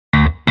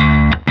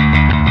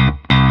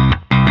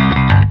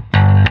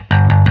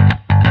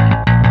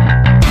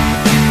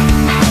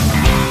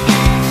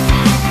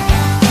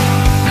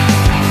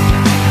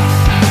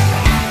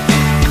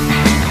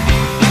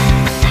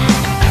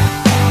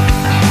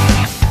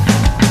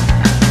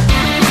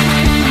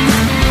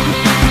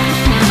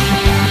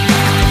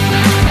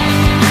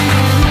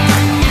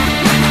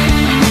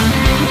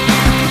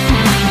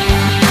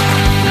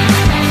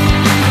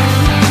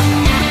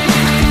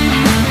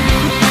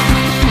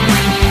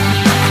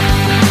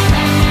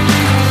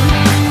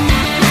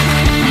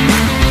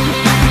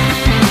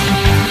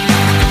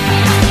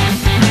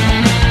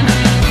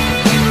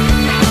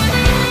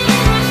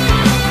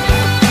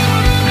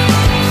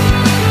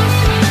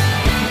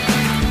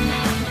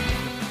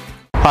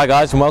Hi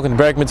guys, and welcome to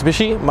Berwick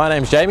Mitsubishi. My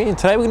name's Jamie, and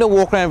today we're going to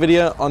walk around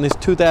video on this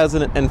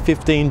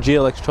 2015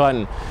 GLX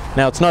Triton.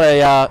 Now it's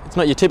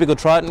not your typical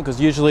Triton, because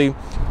usually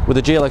with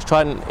a GLX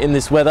Triton in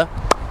this weather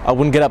I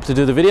wouldn't get up to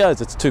do the videos.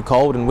 It's too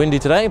cold and windy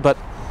today, but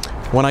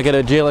when I get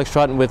a GLX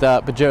Triton with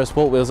Pajero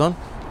sport wheels on,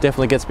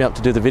 definitely gets me up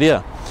to do the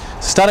video.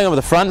 So starting over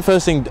the front,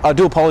 first thing, I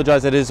do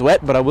apologise that it is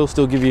wet, but I will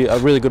still give you a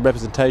really good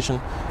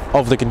representation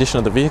of the condition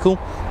of the vehicle.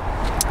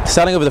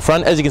 Starting over the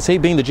front, as you can see,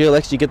 being the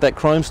GLX, you get that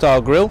chrome style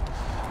grille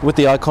with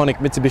the iconic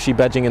Mitsubishi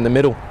badging in the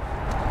middle.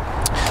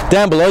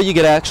 Down below you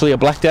get actually a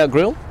blacked out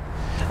grille.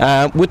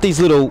 With these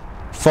little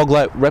fog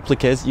light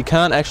replicas, you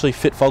can't actually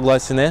fit fog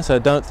lights in there, so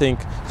don't think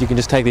you can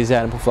just take these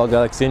out and put fog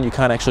lights in. You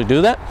can't actually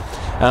do that.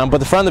 But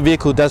the front of the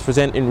vehicle does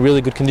present in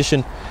really good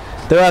condition.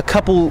 There are a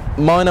couple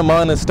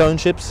minor stone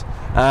chips,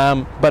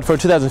 but for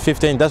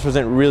 2015 it does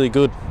present really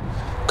good.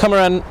 Come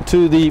around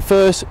to the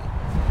first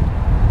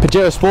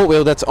Pajero sport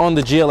wheel that's on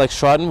the GLX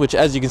Triton, which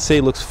as you can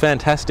see looks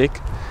fantastic.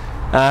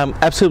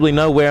 Absolutely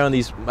no wear on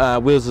these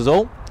wheels at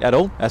all,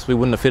 as we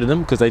wouldn't have fitted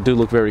them because they do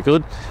look very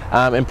good,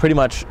 and pretty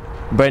much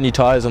brand new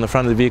tyres on the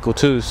front of the vehicle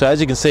too. So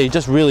as you can see, it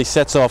just really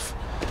sets off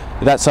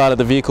that side of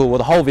the vehicle, or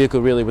the whole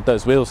vehicle really, with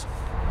those wheels.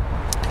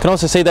 You can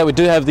also see that we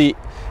do have the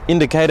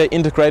indicator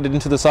integrated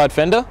into the side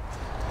fender,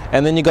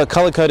 and then you've got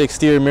colour-coded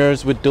exterior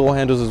mirrors with door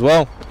handles as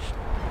well.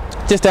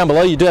 Just down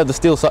below you do have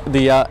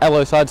the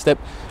alloy side step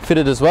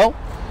fitted as well,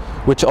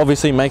 which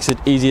obviously makes it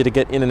easier to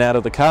get in and out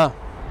of the car.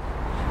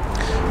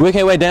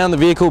 Working our way down the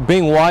vehicle,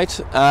 being white,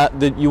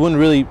 that you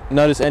wouldn't really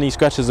notice any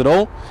scratches at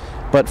all,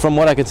 but from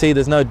what I can see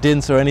there's no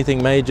dents or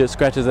anything major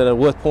scratches that are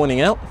worth pointing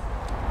out.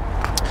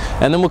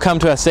 And then we'll come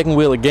to our second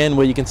wheel again,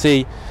 where you can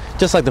see,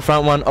 just like the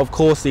front one, of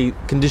course the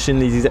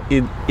condition is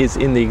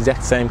in the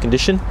exact same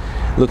condition.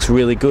 Looks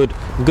really good.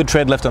 Good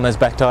tread left on those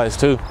back tyres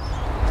too.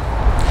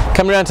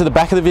 Coming around to the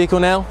back of the vehicle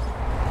now,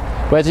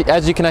 where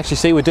as you can actually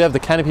see, we do have the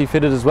canopy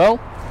fitted as well,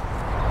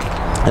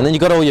 and then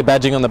you've got all your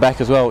badging on the back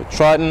as well.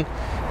 Triton,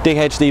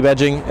 DHD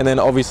badging, and then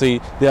obviously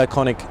the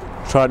iconic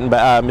Triton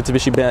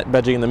Mitsubishi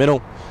badging in the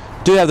middle.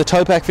 Do have the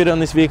tow pack fitted on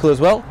this vehicle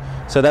as well,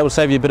 so that will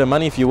save you a bit of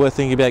money if you were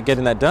thinking about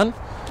getting that done.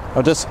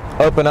 I'll just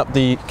open up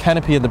the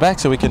canopy at the back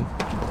so we can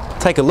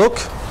take a look.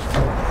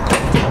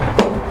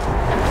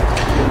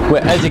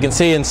 Where, as you can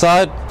see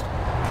inside,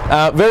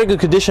 very good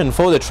condition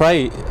for the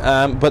tray,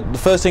 but the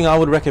first thing I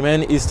would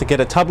recommend is to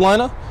get a tub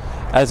liner,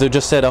 as it'll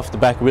just set off the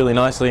back really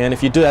nicely. And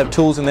if you do have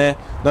tools in there,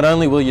 not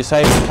only will you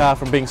save the car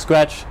from being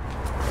scratched,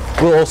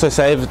 will also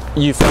save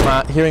you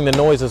from hearing the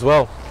noise as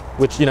well,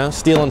 which, you know,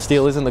 steel on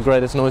steel isn't the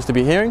greatest noise to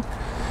be hearing.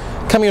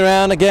 Coming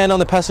around again on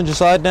the passenger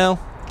side now,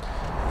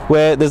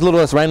 where there's a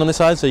little less rain on this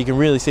side, so you can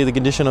really see the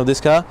condition of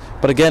this car.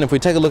 But again, if we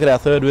take a look at our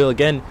third wheel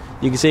again,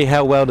 you can see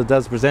how well it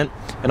does present,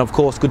 and of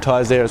course good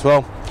tyres there as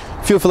well.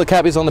 Fuel filler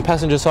cap is on the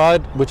passenger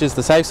side, which is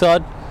the safe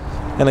side.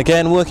 And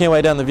again, working our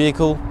way down the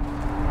vehicle,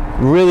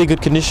 really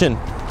good condition.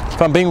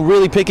 If I'm being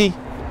really picky,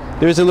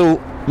 there is a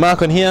little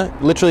mark on here.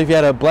 Literally, if you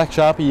had a black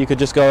Sharpie, you could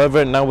just go over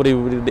it and nobody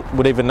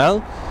would even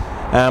know.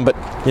 But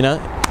you know,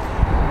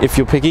 if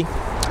you're picky.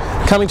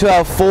 Coming to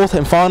our fourth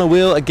and final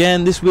wheel,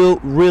 again this wheel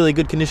really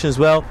good condition as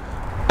well.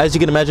 As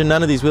you can imagine,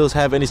 none of these wheels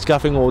have any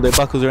scuffing or their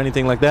buckles or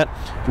anything like that.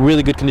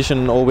 Really good condition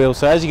on all wheels.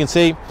 So as you can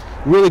see,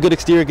 really good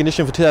exterior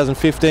condition for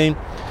 2015.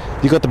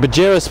 You've got the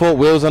Pajero sport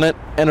wheels on it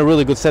and a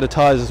really good set of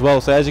tyres as well.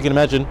 So as you can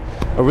imagine,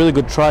 a really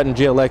good Triton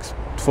GLX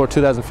for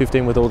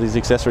 2015 with all these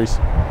accessories.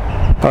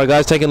 Alright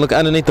guys, taking a look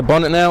underneath the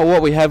bonnet now.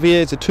 What we have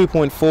here is a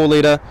 2.4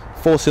 litre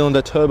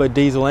 4-cylinder turbo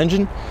diesel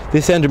engine.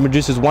 This engine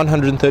produces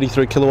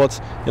 133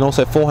 kilowatts and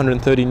also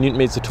 430 newton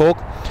meters of torque.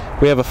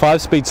 We have a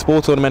 5-speed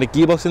sports automatic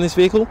gearbox in this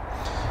vehicle,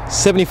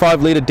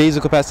 75 litre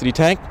diesel capacity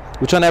tank,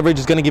 which on average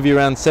is going to give you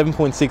around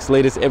 7.6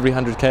 litres every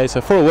 100k.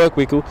 So for a work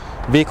vehicle,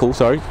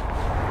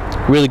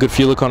 really good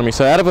fuel economy.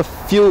 So out of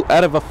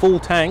a full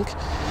tank,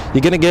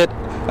 you're going to get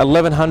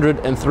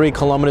 1103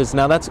 kilometers.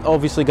 Now that's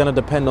obviously going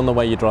to depend on the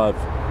way you drive.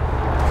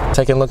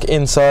 Taking a look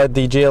inside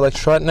the GLX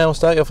Triton now, we'll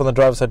start you off on the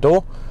driver's side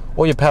door.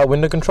 All your power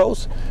window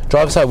controls.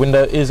 Driver's side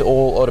window is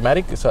all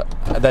automatic, so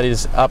that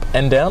is up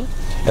and down.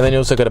 And then you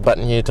also got a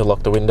button here to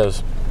lock the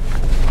windows.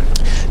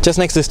 Just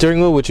next to the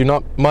steering wheel, which you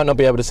might not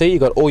be able to see, you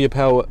got all your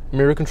power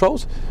mirror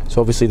controls. So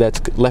obviously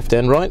that's left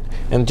and right.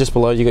 And just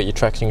below you got your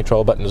traction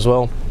control button as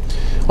well.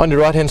 On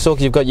your right hand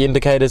stalk you've got your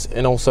indicators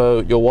and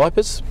also your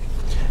wipers.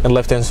 And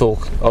left hand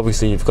stalk,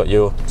 obviously you've got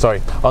your,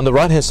 on the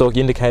right hand stalk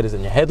your indicators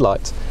and your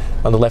headlights.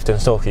 On the left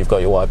hand stalk you've got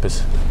your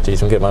wipers.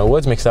 Geez, I'm getting my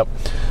words mixed up.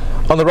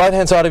 On the right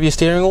hand side of your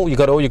steering wheel you've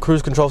got all your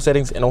cruise control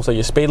settings and also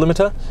your speed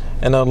limiter,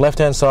 and on the left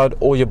hand side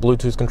all your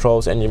Bluetooth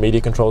controls and your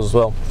media controls as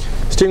well.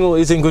 Steering wheel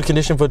is in good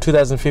condition for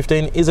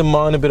 2015, is a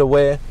minor bit of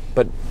wear,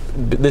 but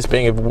this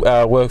being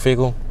a work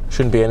vehicle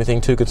shouldn't be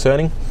anything too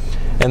concerning.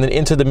 And then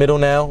into the middle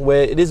now,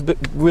 where it is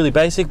really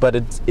basic, but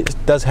it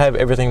does have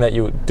everything that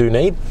you do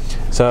need.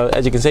 So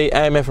as you can see,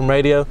 AM FM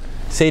radio,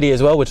 CD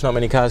as well, which not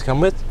many cars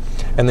come with,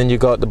 and then you've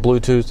got the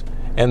Bluetooth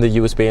and the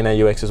USB and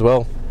AUX as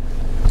well.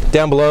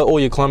 Down below, all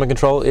your climate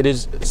control. It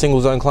is single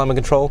zone climate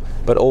control,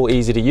 but all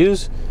easy to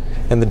use.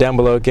 And then down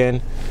below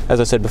again, as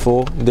I said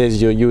before,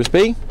 there's your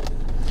USB,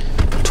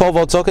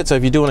 12-volt socket, so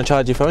if you do want to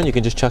charge your phone, you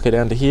can just chuck it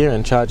down to here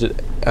and charge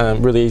it.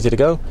 Really easy to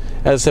go.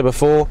 As I said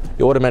before,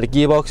 your automatic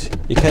gearbox,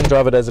 you can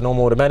drive it as a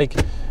normal automatic,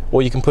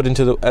 or you can put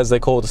into the, as they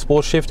call it, the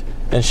sport shift,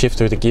 and shift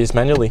through the gears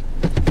manually.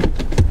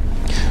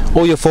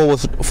 Or your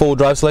four-wheel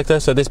drive selector,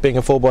 so this being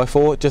a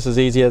 4x4, just as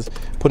easy as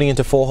putting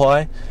into 4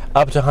 high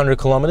up to 100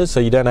 kilometers, so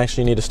you don't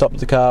actually need to stop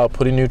the car or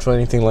put in neutral or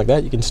anything like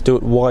that. You can just do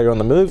it while you're on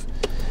the move.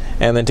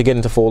 And then to get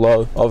into 4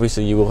 low,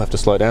 obviously you will have to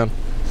slow down.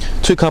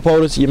 2 cup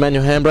holders, your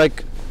manual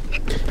handbrake.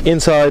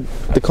 Inside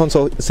the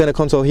console, center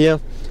console here,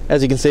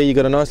 as you can see, you've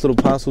got a nice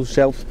little parcel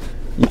shelf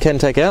you can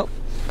take out,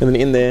 and then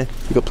in there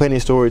you've got plenty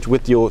of storage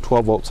with your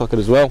 12-volt socket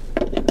as well.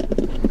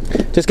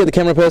 Just get the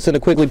camera person to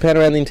quickly pan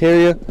around the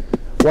interior.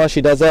 While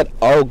she does that,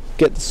 I'll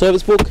get the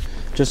service book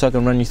just so I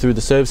can run you through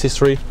the service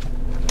history.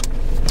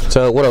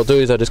 So what I'll do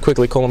is I'll just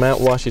quickly call them out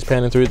while she's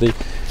panning through the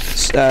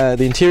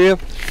interior.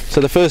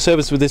 So the first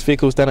service with this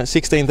vehicle is done at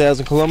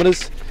 16,000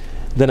 kilometers,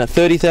 then at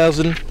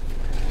 30,000,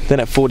 then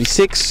at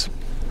 46,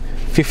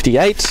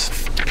 58,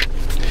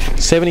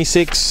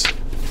 76,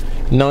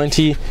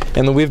 90,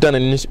 and then we've done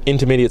an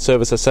intermediate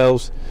service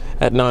ourselves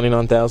at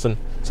 99,000.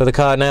 So the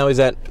car now is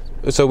at,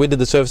 so we did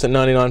the service at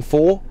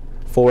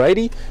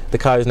 99,480. The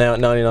car is now at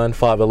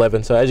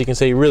 99,511. So as you can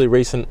see, really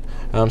recent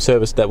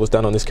service that was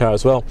done on this car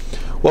as well.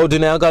 What we'll do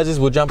now, guys, is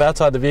we'll jump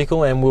outside the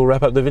vehicle and we'll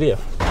wrap up the video.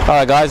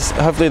 Alright guys,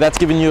 hopefully that's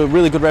given you a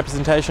really good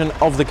representation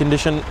of the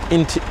condition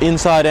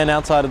inside and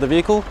outside of the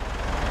vehicle.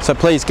 So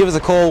please give us a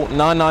call,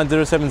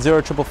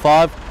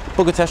 99070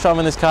 book a test drive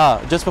on this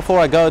car. Just before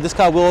I go, this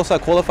car will also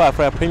qualify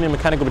for our premium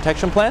mechanical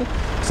protection plan.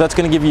 So that's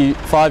going to give you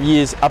 5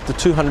 years up to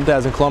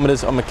 200,000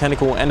 kilometers of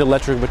mechanical and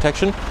electrical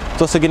protection.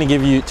 It's also going to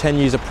give you 10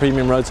 years of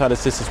premium roadside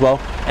assist as well,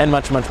 and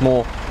much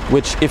more,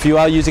 which if you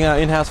are using our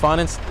in-house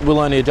finance, will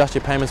only adjust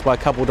your payments by a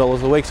couple of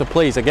dollars a week. So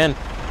please, again,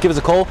 give us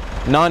a call,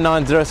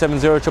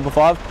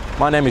 99070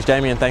 My name is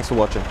Jamie and thanks for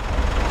watching.